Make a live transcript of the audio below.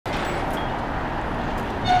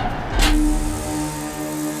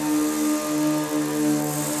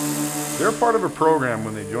They're part of a program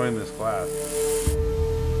when they join this class.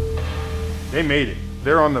 They made it.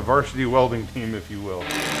 They're on the varsity welding team, if you will.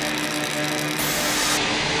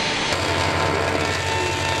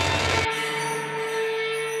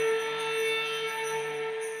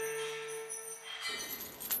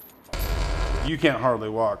 You can't hardly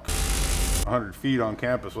walk 100 feet on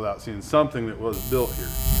campus without seeing something that was built here.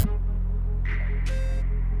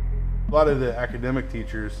 A lot of the academic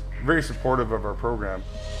teachers are very supportive of our program.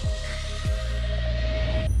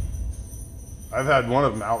 I've had one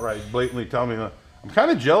of them outright blatantly tell me, I'm kind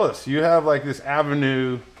of jealous. You have like this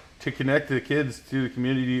avenue to connect the kids to the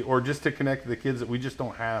community, or just to connect to the kids that we just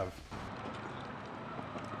don't have.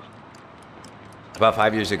 About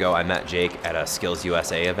 5 years ago, I met Jake at a Skills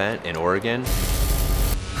USA event in Oregon.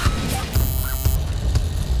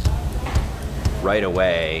 Right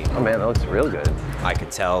away, oh man, that looks real good. I could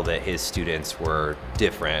tell that his students were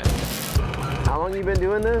different. How long have you been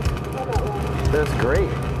doing this? That's great.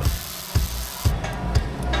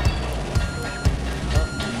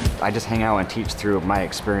 I just hang out and teach through my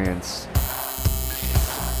experience.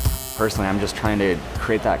 Personally, I'm just trying to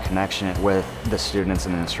create that connection with the students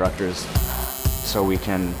and the instructors so we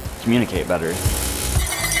can communicate better.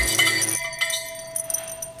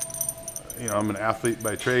 You know, I'm an athlete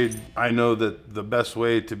by trade. I know that the best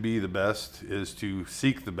way to be the best is to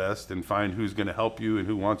seek the best and find who's going to help you and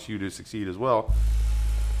who wants you to succeed as well.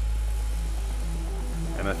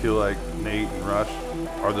 And I feel like Nate and Rush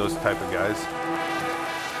are those type of guys.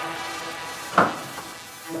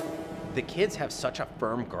 The kids have such a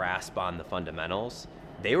firm grasp on the fundamentals.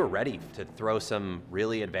 They were ready to throw some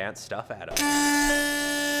really advanced stuff at us.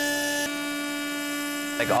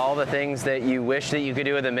 Like all the things that you wish that you could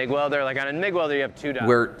do with a MIG welder, like on a MIG welder you have two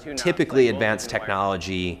Where knots, typically like advanced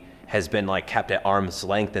technology has been like kept at arm's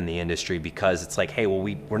length in the industry because it's like, hey, well,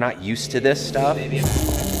 we're not used to this stuff.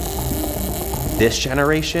 This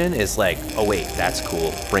generation is like, oh wait, that's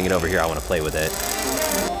cool. Bring it over here, I want to play with it.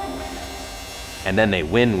 And then they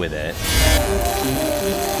win with it.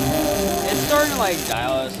 It's starting to like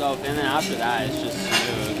dial itself in, and after that, it's just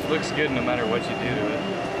smooth. It looks good no matter what you do to it.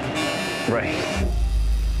 Right.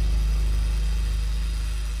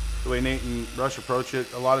 The way Nate and Rush approach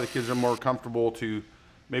it, a lot of the kids are more comfortable to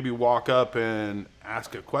maybe walk up and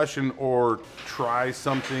ask a question or try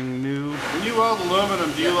something new. When you weld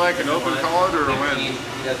aluminum, do you like an open collet or a lens?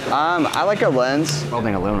 I like a lens.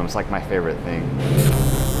 Welding aluminum is like my favorite thing.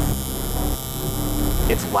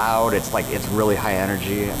 It's loud, it's really high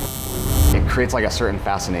energy. It creates like a certain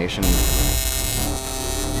fascination.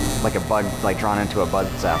 Like a bug, like drawn into a bug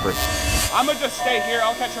zapper. I'm gonna just stay here,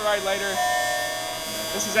 I'll catch a ride later.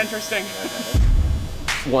 This is interesting.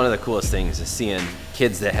 One of the coolest things is seeing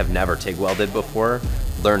kids that have never TIG welded before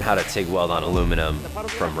learn how to TIG weld on aluminum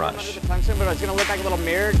from Rush. But it's gonna look like a little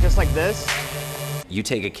mirror, just like this. You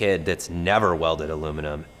take a kid that's never welded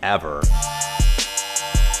aluminum, ever,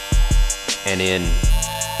 and in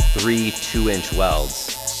 3 2-inch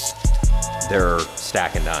welds, they're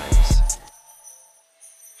stacking dimes.